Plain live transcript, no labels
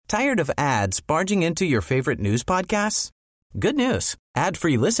Tired of ads barging into your favorite news podcasts? Good news.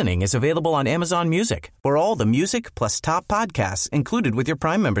 Ad-free listening is available on Amazon Music for all the music plus top podcasts included with your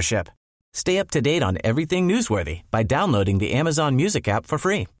Prime membership. Stay up to date on everything newsworthy by downloading the Amazon Music app for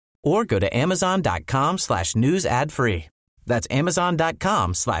free or go to amazon.com/news ad free. That's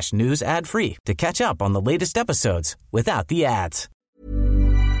amazon.com/news ad free to catch up on the latest episodes without the ads.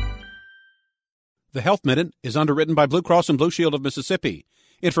 The Health Minute is underwritten by Blue Cross and Blue Shield of Mississippi.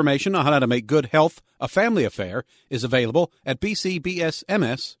 Information on how to make good health a family affair is available at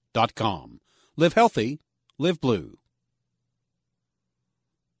bcbsms.com. Live healthy, live blue.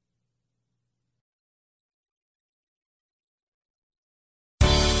 Good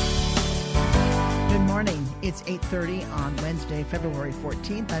morning. It's 8:30 on Wednesday, February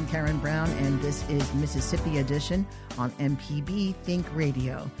 14th. I'm Karen Brown, and this is Mississippi Edition on MPB Think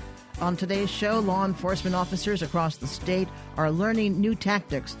Radio. On today's show, law enforcement officers across the state are learning new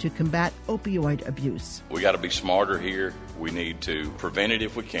tactics to combat opioid abuse. We got to be smarter here. We need to prevent it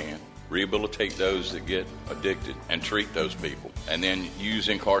if we can, rehabilitate those that get addicted, and treat those people, and then use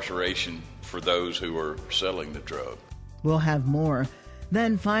incarceration for those who are selling the drug. We'll have more.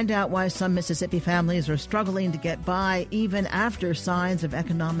 Then find out why some Mississippi families are struggling to get by even after signs of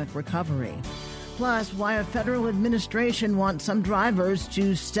economic recovery. Plus, why a federal administration wants some drivers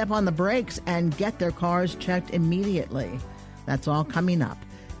to step on the brakes and get their cars checked immediately. That's all coming up.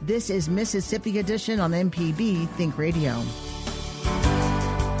 This is Mississippi Edition on MPB Think Radio.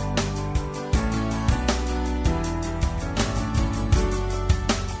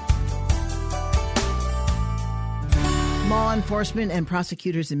 Law enforcement and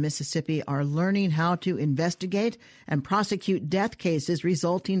prosecutors in Mississippi are learning how to investigate and prosecute death cases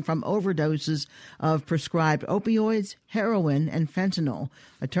resulting from overdoses of prescribed opioids, heroin, and fentanyl.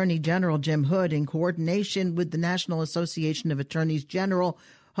 Attorney General Jim Hood, in coordination with the National Association of Attorneys General,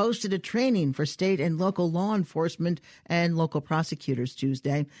 hosted a training for state and local law enforcement and local prosecutors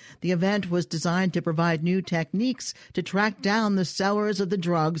Tuesday. The event was designed to provide new techniques to track down the sellers of the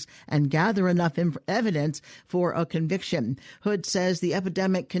drugs and gather enough evidence for a conviction. Hood says the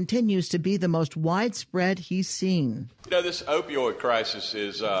epidemic continues to be the most widespread he's seen. You know, this opioid crisis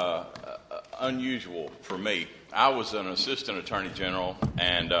is unusual for me. I was an assistant attorney general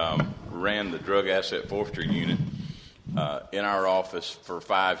and ran the drug asset forfeiture unit in our office for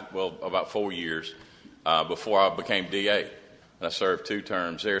about 4 years before I became DA. And I served 2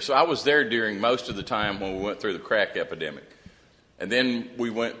 terms there. So I was there during most of the time when we went through the crack epidemic. And then we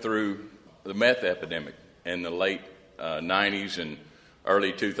went through the meth epidemic in the late 90s and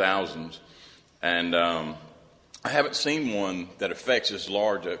early 2000s. And I haven't seen one that affects as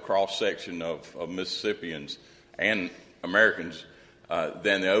large a cross-section of Mississippians and Americans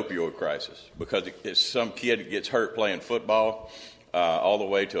than the opioid crisis, because it's some kid that gets hurt playing football, all the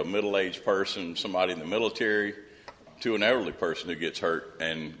way to a middle-aged person, somebody in the military, to an elderly person who gets hurt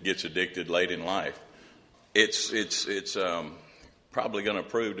and gets addicted late in life. It's probably going to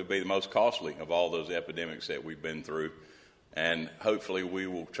prove to be the most costly of all those epidemics that we've been through, and hopefully we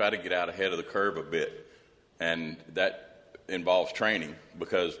will try to get out ahead of the curve a bit, and that involves training,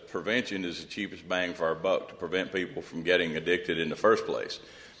 because prevention is the cheapest bang for our buck to prevent people from getting addicted in the first place.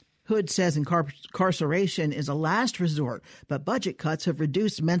 Hood says incarceration is a last resort, but budget cuts have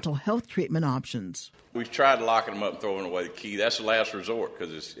reduced mental health treatment options. We've tried locking them up and throwing away the key. That's the last resort,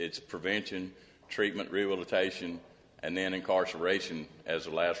 because it's prevention, treatment, rehabilitation, and then incarceration as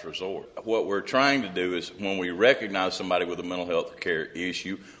a last resort. What we're trying to do is, when we recognize somebody with a mental health care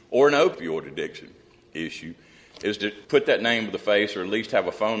issue or an opioid addiction issue, is to put that name with the face, or at least have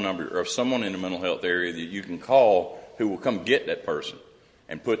a phone number of someone in the mental health area that you can call who will come get that person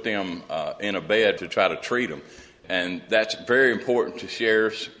and put them in a bed to try to treat them. And that's very important to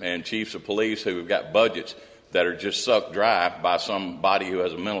sheriffs and chiefs of police who have got budgets that are just sucked dry by somebody who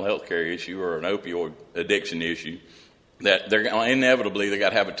has a mental health care issue or an opioid addiction issue, that they're inevitably they got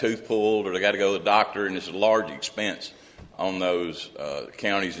to have a tooth pulled or they got to go to the doctor, and it's a large expense on those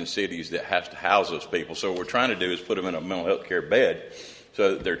counties and cities that has to house those people. So what we're trying to do is put them in a mental health care bed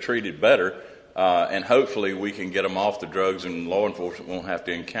so that they're treated better, and hopefully we can get them off the drugs and law enforcement won't have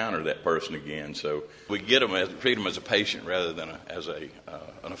to encounter that person again. So we treat them as a patient rather than as an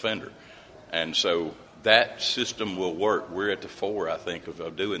offender. And so that system will work. We're at the fore, I think,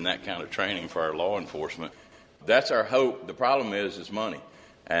 of doing that kind of training for our law enforcement. That's our hope. The problem is money.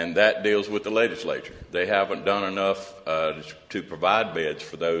 And that deals with the legislature. They haven't done enough to provide beds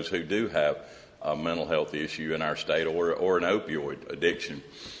for those who do have a mental health issue in our state or an opioid addiction.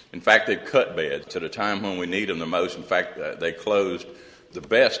 In fact, they've cut beds at a time when we need them the most. In fact, they closed the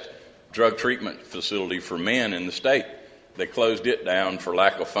best drug treatment facility for men in the state They closed it down for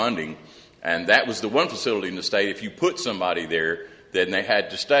lack of funding, and that was the one facility in the state. If you put somebody there, then they had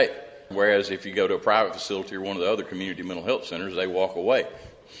to stay. Whereas if you go to a private facility or one of the other community mental health centers, they walk away.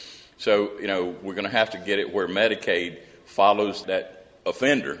 So, we're going to have to get it where Medicaid follows that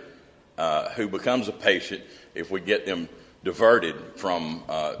offender who becomes a patient if we get them diverted from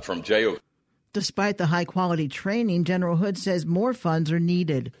jail. Despite the high-quality training, General Hood says more funds are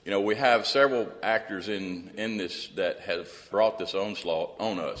needed. We have several actors in this that have brought this onslaught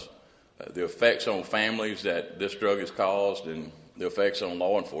on us. The effects on families that this drug has caused and the effects on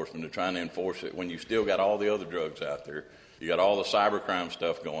law enforcement of trying to enforce it when you still got all the other drugs out there. You got all the cybercrime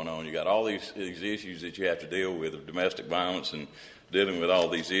stuff going on. You got all these issues that you have to deal with of domestic violence and dealing with all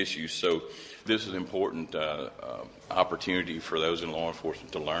these issues. So this is an important opportunity for those in law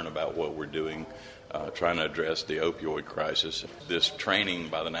enforcement to learn about what we're doing, trying to address the opioid crisis. This training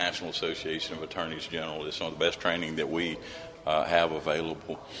by the National Association of Attorneys General is some of the best training that we have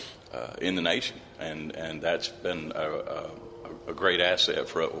available in the nation, and that's been a great asset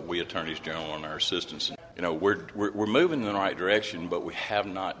for we attorneys general and our assistants. We're moving in the right direction, but we have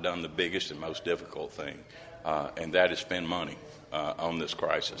not done the biggest and most difficult thing, and that is spend money on this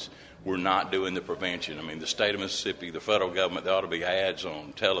crisis. We're not doing the prevention. I mean, the state of Mississippi, the federal government, there ought to be ads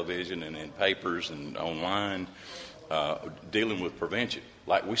on television and in papers and online dealing with prevention.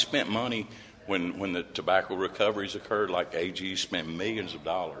 Like we spent money when the tobacco recoveries occurred, like AG spent millions of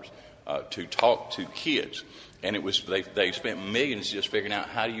dollars to talk to kids. And it was they spent millions just figuring out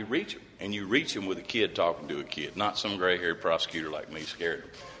how do you reach them. And you reach them with a kid talking to a kid, not some gray-haired prosecutor like me scared them.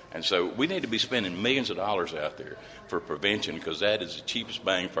 And so we need to be spending millions of dollars out there for prevention because that is the cheapest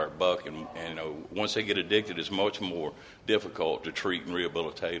bang for our buck. And once they get addicted, it's much more difficult to treat and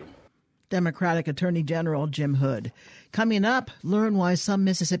rehabilitate them. Democratic Attorney General Jim Hood. Coming up, learn why some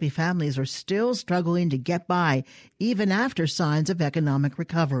Mississippi families are still struggling to get by even after signs of economic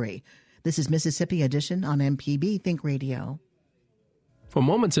recovery. This is Mississippi Edition on MPB Think Radio. For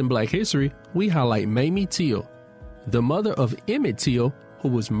Moments in Black History, we highlight Mamie Till, the mother of Emmett Till, who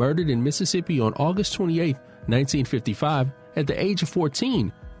was murdered in Mississippi on August 28, 1955, at the age of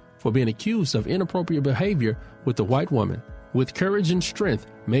 14 for being accused of inappropriate behavior with a white woman. With courage and strength,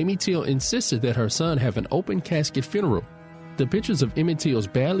 Mamie Till insisted that her son have an open casket funeral. The pictures of Emmett Till's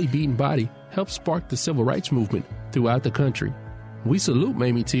badly beaten body helped spark the civil rights movement throughout the country. We salute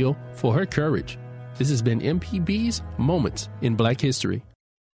Mamie Till for her courage. This has been MPB's Moments in Black History.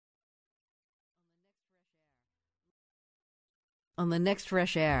 On the next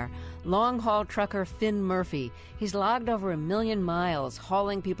Fresh Air, long-haul trucker Finn Murphy. He's logged over 1 million miles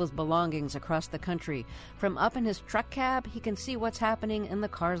hauling people's belongings across the country. From up in his truck cab, he can see what's happening in the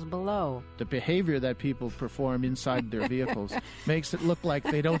cars below. The behavior that people perform inside their vehicles makes it look like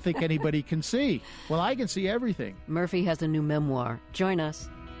they don't think anybody can see. Well, I can see everything. Murphy has a new memoir. Join us.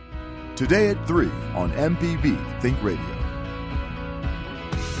 Today at 3 on MPB Think Radio.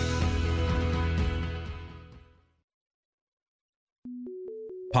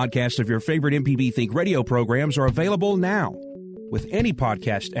 Podcasts of your favorite MPB Think Radio programs are available now. With any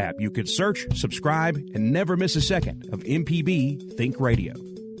podcast app, you can search, subscribe, and never miss a second of MPB Think Radio.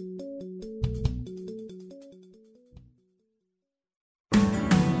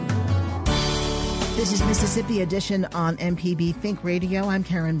 This is Mississippi Edition on MPB Think Radio. I'm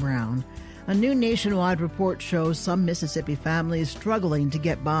Karen Brown. A new nationwide report shows some Mississippi families struggling to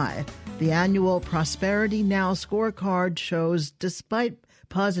get by. The annual Prosperity Now scorecard shows despite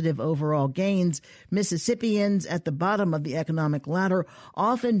positive overall gains, Mississippians at the bottom of the economic ladder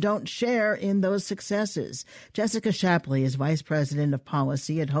often don't share in those successes. Jessica Shapley is Vice President of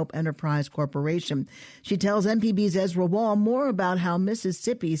Policy at Hope Enterprise Corporation. She tells MPB's Ezra Wall more about how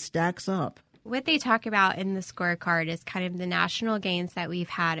Mississippi stacks up. What they talk about in the scorecard is kind of the national gains that we've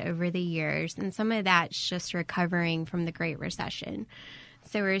had over the years, and some of that's just recovering from the Great Recession.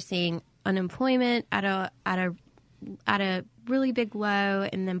 So we're seeing unemployment at a really big low,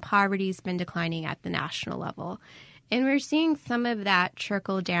 and then poverty's been declining at the national level. And we're seeing some of that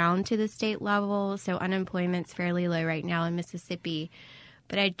trickle down to the state level, so unemployment's fairly low right now in Mississippi.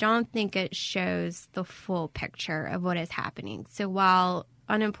 But I don't think it shows the full picture of what is happening. So while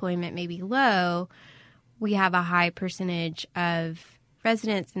unemployment may be low, we have a high percentage of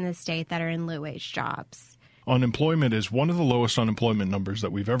residents in the state that are in low-wage jobs. Unemployment is one of the lowest unemployment numbers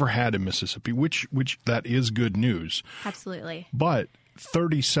that we've ever had in Mississippi, which that is good news. Absolutely. But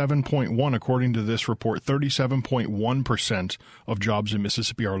 37.1, according to this report, 37.1% of jobs in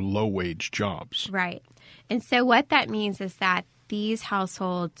Mississippi are low-wage jobs. Right. And so what that means is that these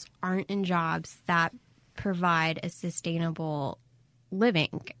households aren't in jobs that provide a sustainable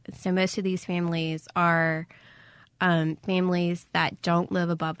living. So most of these families are families that don't live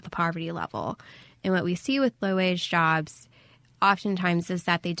above the poverty level. And what we see with low-wage jobs oftentimes is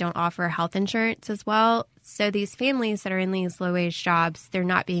that they don't offer health insurance as well. So these families that are in these low-wage jobs, they're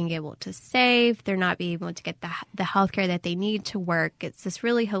not being able to save. They're not being able to get the health care that they need to work. It's this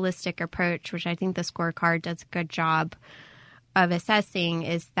really holistic approach, which I think the scorecard does a good job of assessing,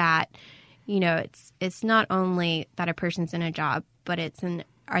 is that, you know, it's not only that a person's in a job, but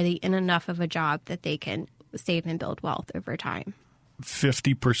are they in enough of a job that they can save and build wealth over time?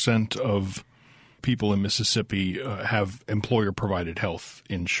 50% of people in Mississippi have employer-provided health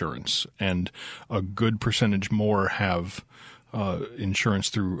insurance, and a good percentage more have insurance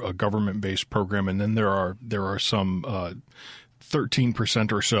through a government-based program. And then there are some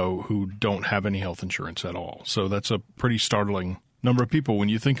 13% or so who don't have any health insurance at all. So that's a pretty startling number of people when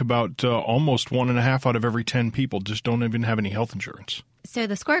you think about almost 1.5 out of every 10 people just don't even have any health insurance. So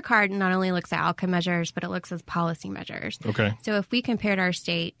the scorecard not only looks at outcome measures, but it looks at policy measures. Okay. So if we compared our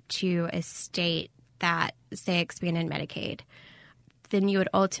state to a state that, say, expanded Medicaid, then you would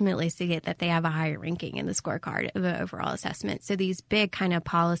ultimately see that they have a higher ranking in the scorecard of the overall assessment. So these big kind of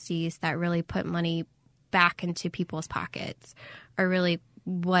policies that really put money back into people's pockets are really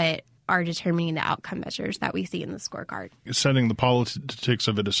what are determining the outcome measures that we see in the scorecard. Setting the politics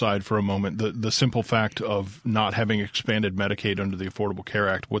of it aside for a moment, the simple fact of not having expanded Medicaid under the Affordable Care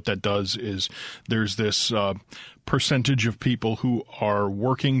Act, what that does is there's this percentage of people who are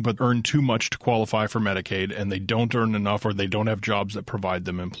working but earn too much to qualify for Medicaid, and they don't earn enough, or they don't have jobs that provide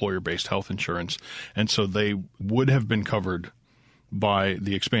them employer-based health insurance. And so they would have been covered by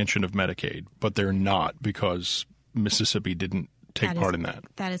the expansion of Medicaid, but they're not because Mississippi didn't take part in that.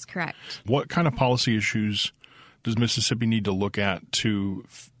 That is correct. What kind of policy issues does Mississippi need to look at to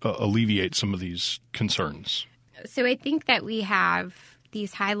alleviate some of these concerns? So I think that we have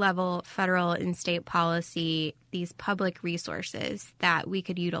these high-level federal and state policy, these public resources that we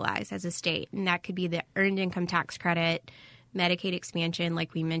could utilize as a state, and that could be the Earned Income Tax Credit, Medicaid expansion,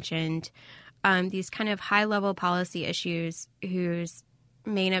 like we mentioned, these kind of high-level policy issues whose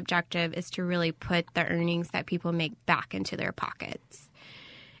main objective is to really put the earnings that people make back into their pockets.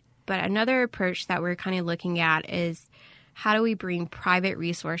 But another approach that we're kind of looking at is, how do we bring private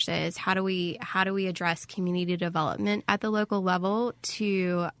resources? How do we address community development at the local level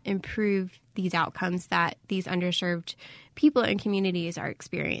to improve these outcomes that these underserved people and communities are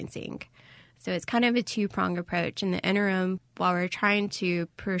experiencing? So it's kind of a two-pronged approach. In the interim, while we're trying to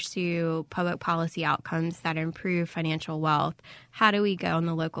pursue public policy outcomes that improve financial wealth, how do we go on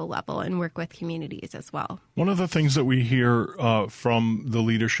the local level and work with communities as well? One of the things that we hear from the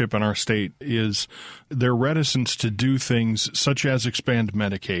leadership in our state is their reticence to do things such as expand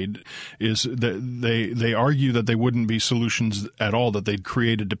Medicaid. Is that they argue that they wouldn't be solutions at all, that they'd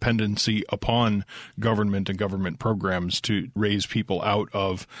create a dependency upon government and government programs to raise people out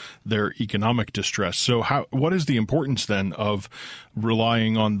of their economic distress. So what is the importance then of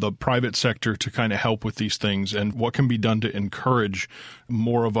relying on the private sector to kind of help with these things, and what can be done to encourage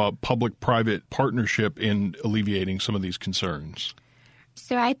more of a public-private partnership in alleviating some of these concerns?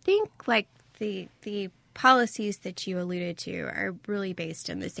 So I think like the policies that you alluded to are really based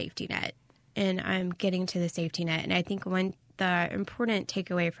on the safety net, and I'm getting to the safety net. And I think the important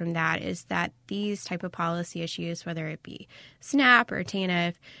takeaway from that is that these type of policy issues, whether it be SNAP or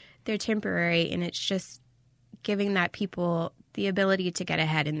TANF, they're temporary, and it's just giving that people the ability to get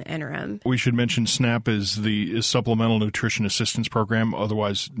ahead in the interim. We should mention SNAP is the Supplemental Nutrition Assistance Program,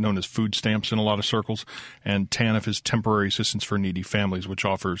 otherwise known as food stamps in a lot of circles, and TANF is Temporary Assistance for Needy Families, which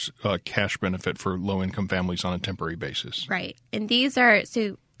offers cash benefit for low-income families on a temporary basis. Right. And these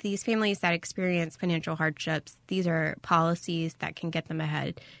families that experience financial hardships, these are policies that can get them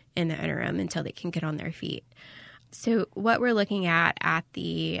ahead in the interim until they can get on their feet. So what we're looking at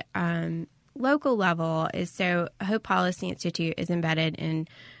the local level is, so Hope Policy Institute is embedded in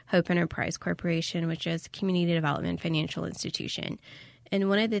Hope Enterprise Corporation, which is a community development financial institution. And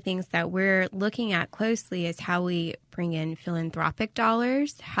one of the things that we're looking at closely is how we bring in philanthropic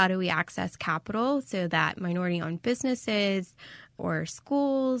dollars. How do we access capital so that minority-owned businesses or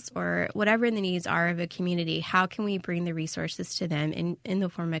schools or whatever the needs are of a community, how can we bring the resources to them in the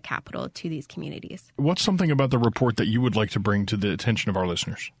form of capital to these communities? What's something about the report that you would like to bring to the attention of our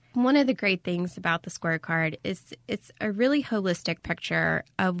listeners? One of the great things about the scorecard is it's a really holistic picture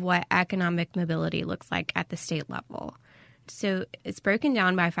of what economic mobility looks like at the state level. So it's broken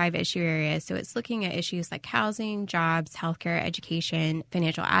down by 5 issue areas. So it's looking at issues like housing, jobs, healthcare, education,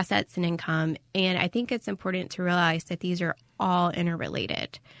 financial assets, and income. And I think it's important to realize that these are all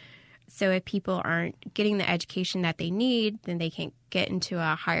interrelated. So if people aren't getting the education that they need, then they can't get into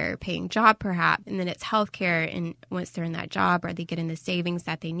a higher paying job perhaps. And then it's healthcare. And once they're in that job, are they getting the savings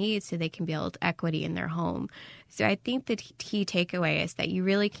that they need so they can build equity in their home? So I think the key takeaway is that you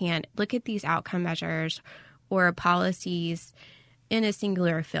really can't look at these outcome measures or policies in a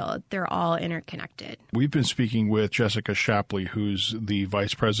singular field. They're all interconnected. We've been speaking with Jessica Shapley, who's the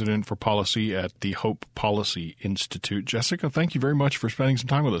Vice President for Policy at the Hope Policy Institute. Jessica, thank you very much for spending some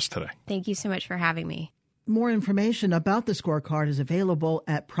time with us today. Thank you so much for having me. More information about the scorecard is available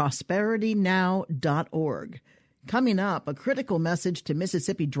at prosperitynow.org. Coming up, a critical message to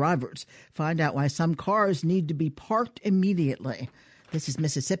Mississippi drivers. Find out why some cars need to be parked immediately. This is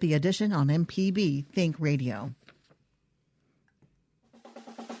Mississippi Edition on MPB Think Radio.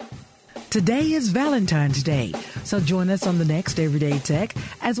 Today is Valentine's Day, so join us on the next Everyday Tech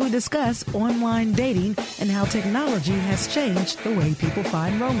as we discuss online dating and how technology has changed the way people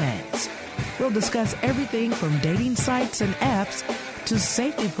find romance. We'll discuss everything from dating sites and apps to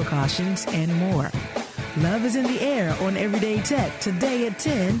safety precautions and more. Love is in the air on Everyday Tech today at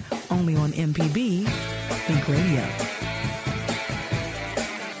 10, only on MPB Think Radio.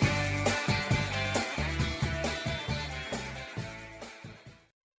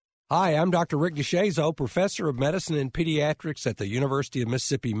 Hi, I'm Dr. Rick DeShazo, Professor of Medicine and Pediatrics at the University of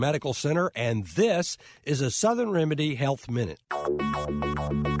Mississippi Medical Center, and this is a Southern Remedy Health Minute.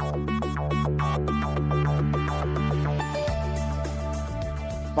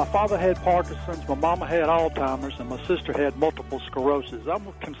 My father had Parkinson's, my mama had Alzheimer's, and my sister had multiple sclerosis.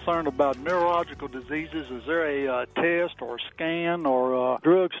 I'm concerned about neurological diseases. Is there a test or a scan or a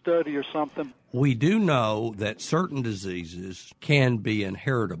drug study or something? We do know that certain diseases can be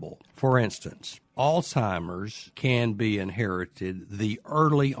inheritable. For instance, Alzheimer's can be inherited, the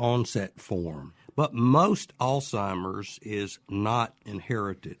early onset form, but most Alzheimer's is not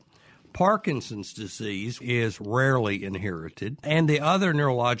inherited. Parkinson's disease is rarely inherited, and the other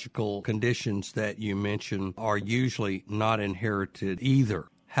neurological conditions that you mentioned are usually not inherited either.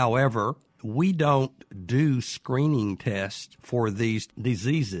 However, we don't do screening tests for these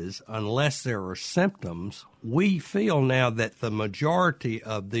diseases unless there are symptoms. We feel now that the majority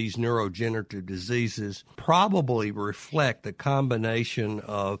of these neurodegenerative diseases probably reflect a combination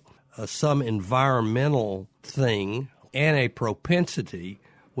of some environmental thing and a propensity,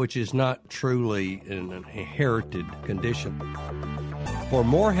 which is not truly an inherited condition. For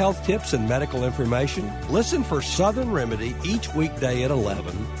more health tips and medical information, listen for Southern Remedy each weekday at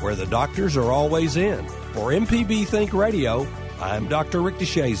 11, where the doctors are always in. For MPB Think Radio, I'm Dr. Rick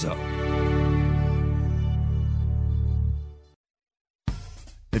DeShazo.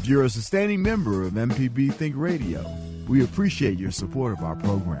 If you're a sustaining member of MPB Think Radio, we appreciate your support of our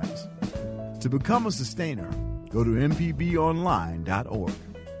programs. To become a sustainer, go to mpbonline.org.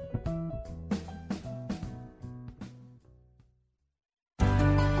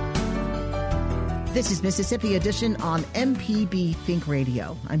 This is Mississippi Edition on MPB Think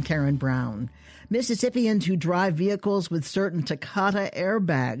Radio. I'm Karen Brown. Mississippians who drive vehicles with certain Takata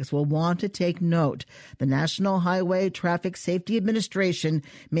airbags will want to take note. The National Highway Traffic Safety Administration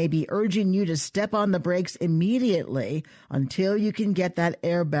may be urging you to step on the brakes immediately until you can get that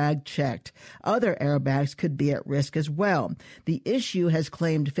airbag checked. Other airbags could be at risk as well. The issue has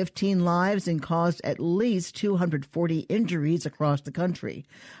claimed 15 lives and caused at least 240 injuries across the country.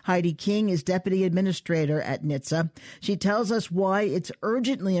 Heidi King is Deputy Administrator at NHTSA. She tells us why it's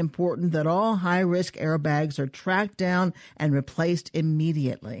urgently important that all high-risk airbags are tracked down and replaced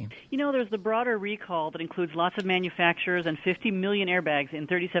immediately. You know, there's the broader recall that includes lots of manufacturers and 50 million airbags in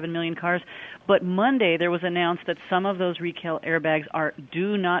 37 million cars. But Monday there was announced that some of those recall airbags are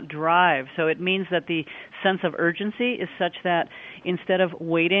do not drive. So it means that the sense of urgency is such that instead of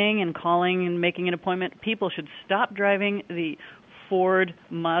waiting and calling and making an appointment, people should stop driving the Ford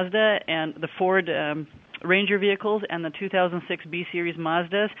Mazda and the Ford Ranger vehicles and the 2006 B-Series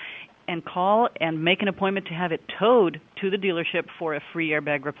Mazdas and call and make an appointment to have it towed to the dealership for a free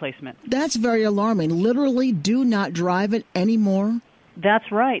airbag replacement. That's very alarming. Literally do not drive it anymore?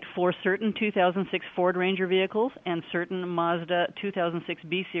 That's right, for certain 2006 Ford Ranger vehicles and certain Mazda 2006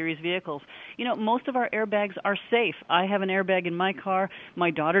 B-Series vehicles. You know, most of our airbags are safe. I have an airbag in my car.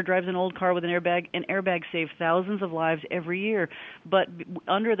 My daughter drives an old car with an airbag. An airbag saves thousands of lives every year. But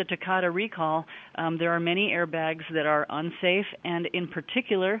under the Takata recall, there are many airbags that are unsafe, and in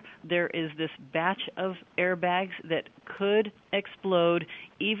particular, there is this batch of airbags that could explode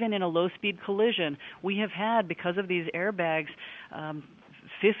even in a low-speed collision. We have had, because of these airbags,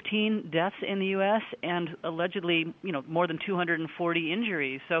 15 deaths in the U.S. and allegedly, more than 240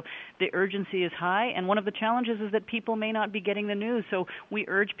 injuries. So the urgency is high, and one of the challenges is that people may not be getting the news. So we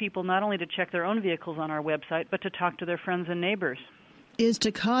urge people not only to check their own vehicles on our website, but to talk to their friends and neighbors. Is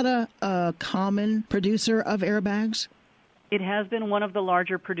Takata a common producer of airbags? It has been one of the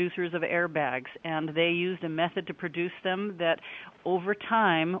larger producers of airbags, and they used a method to produce them that over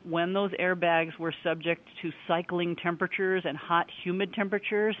time, when those airbags were subject to cycling temperatures and hot, humid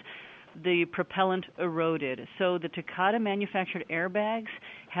temperatures, the propellant eroded. So the Takata manufactured airbags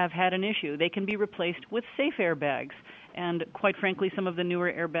have had an issue. They can be replaced with safe airbags. And quite frankly, some of the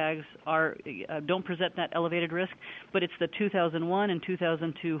newer airbags don't present that elevated risk, but it's the 2001 and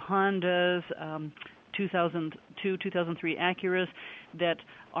 2002 Hondas, 2002, 2003 Acuras that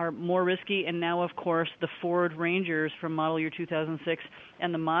are more risky, and now, of course, the Ford Rangers from model year 2006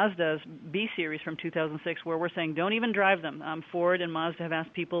 and the Mazdas B-Series from 2006, where we're saying don't even drive them. Ford and Mazda have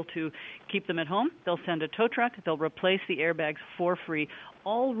asked people to keep them at home. They'll send a tow truck. They'll replace the airbags for free.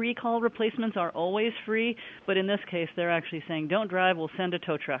 All recall replacements are always free, but in this case, they're actually saying don't drive, we'll send a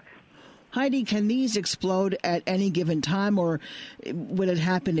tow truck. Heidi, can these explode at any given time, or would it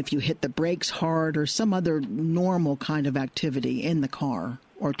happen if you hit the brakes hard or some other normal kind of activity in the car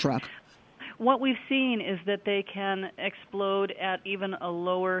or truck? What we've seen is that they can explode at even a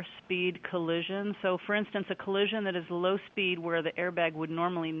lower speed collision. So, for instance, a collision that is low speed where the airbag would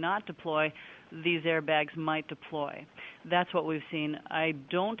normally not deploy, these airbags might deploy. That's what we've seen. I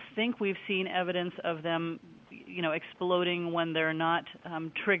don't think we've seen evidence of them exploding when they're not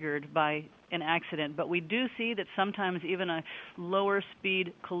triggered by an accident. But we do see that sometimes even a lower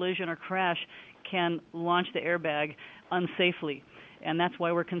speed collision or crash can launch the airbag unsafely, and that's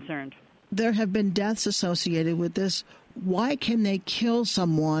why we're concerned. There have been deaths associated with this. Why can they kill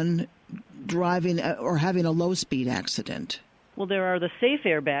someone driving or having a low speed accident? Well, there are the safe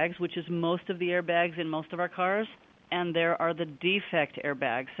airbags, which is most of the airbags in most of our cars, and there are the defect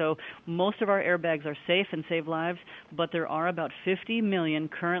airbags. So most of our airbags are safe and save lives, but there are about 50 million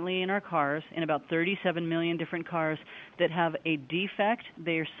currently in our cars, in about 37 million different cars, that have a defect.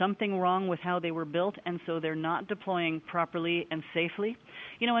 There's something wrong with how they were built, and so they're not deploying properly and safely.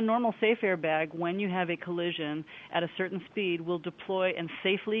 A normal safe airbag, when you have a collision at a certain speed, will deploy and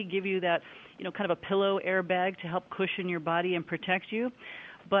safely give you that, kind of a pillow airbag to help cushion your body and protect you.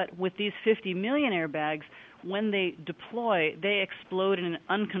 But with these 50 million airbags, when they deploy, they explode in an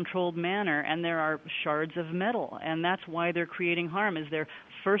uncontrolled manner, and there are shards of metal, and that's why they're creating harm, is they're,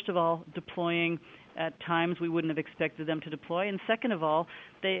 first of all, deploying at times we wouldn't have expected them to deploy, and second of all,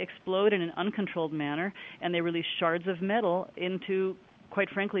 they explode in an uncontrolled manner, and they release shards of metal into,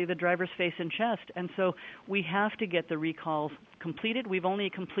 quite frankly, the driver's face and chest. And so we have to get the recalls completed. We've only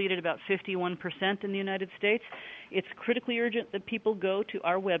completed about 51% in the United States. It's critically urgent that people go to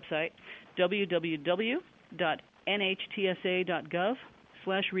our website,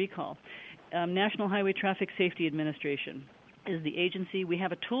 www.nhtsa.gov/recall. National Highway Traffic Safety Administration is the agency. We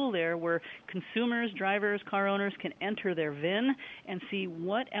have a tool there where consumers, drivers, car owners can enter their VIN and see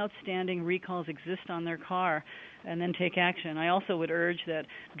what outstanding recalls exist on their car and then take action. I also would urge that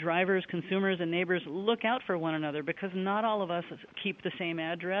drivers, consumers, and neighbors look out for one another, because not all of us keep the same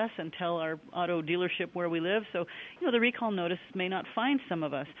address and tell our auto dealership where we live. So, the recall notice may not find some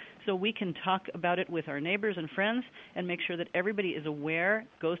of us. So we can talk about it with our neighbors and friends and make sure that everybody is aware,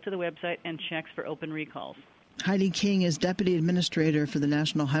 goes to the website, and checks for open recalls. Heidi King is Deputy Administrator for the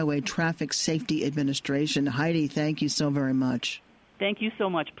National Highway Traffic Safety Administration. Heidi, thank you so very much. Thank you so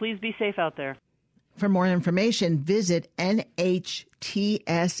much. Please be safe out there. For more information, visit nhtsa.gov.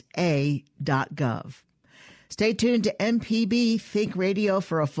 Stay tuned to MPB Think Radio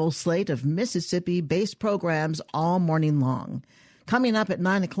for a full slate of Mississippi-based programs all morning long. Coming up at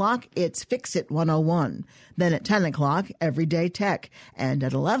 9 o'clock, it's Fix It 101. Then at 10 o'clock, Everyday Tech. And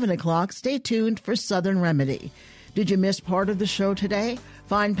at 11 o'clock, stay tuned for Southern Remedy. Did you miss part of the show today?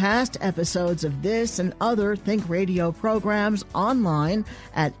 Find past episodes of this and other Think Radio programs online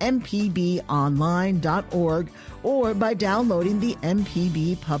at mpbonline.org or by downloading the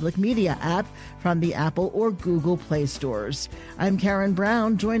MPB Public Media app from the Apple or Google Play stores. I'm Karen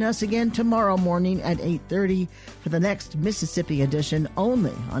Brown. Join us again tomorrow morning at 8:30 for the next Mississippi edition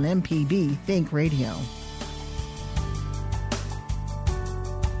only on MPB Think Radio.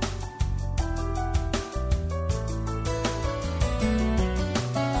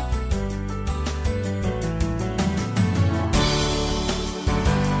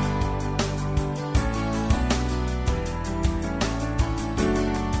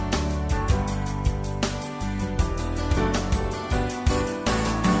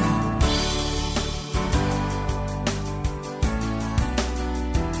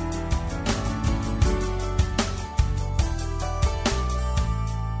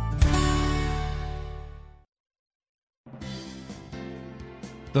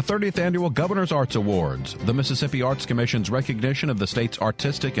 The 30th Annual Governor's Arts Awards, the Mississippi Arts Commission's recognition of the state's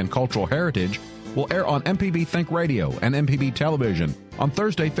artistic and cultural heritage, will air on MPB Think Radio and MPB Television on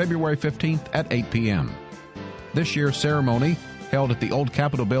Thursday, February 15th at 8 p.m. This year's ceremony, held at the Old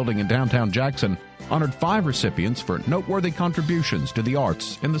Capitol Building in downtown Jackson, honored 5 recipients for noteworthy contributions to the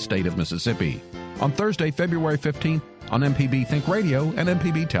arts in the state of Mississippi. On Thursday, February 15th on MPB Think Radio and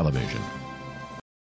MPB Television.